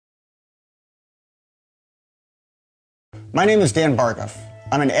My name is Dan Barkoff.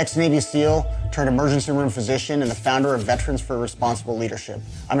 I'm an ex-Navy SEAL turned emergency room physician and the founder of Veterans for Responsible Leadership.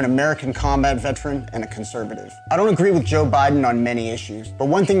 I'm an American combat veteran and a conservative. I don't agree with Joe Biden on many issues, but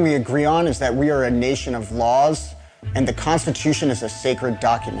one thing we agree on is that we are a nation of laws and the Constitution is a sacred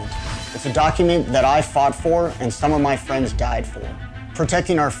document. It's a document that I fought for and some of my friends died for.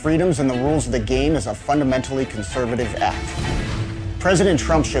 Protecting our freedoms and the rules of the game is a fundamentally conservative act. President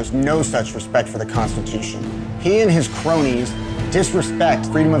Trump shows no such respect for the Constitution. He and his cronies disrespect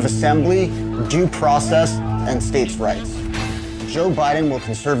freedom of assembly, due process, and states' rights. Joe Biden will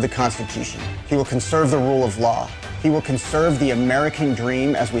conserve the Constitution. He will conserve the rule of law. He will conserve the American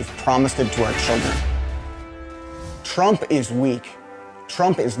dream as we've promised it to our children. Trump is weak.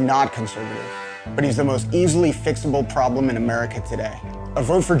 Trump is not conservative, but he's the most easily fixable problem in America today. A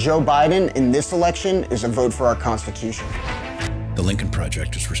vote for Joe Biden in this election is a vote for our Constitution. The Lincoln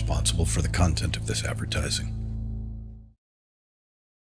Project is responsible for the content of this advertising.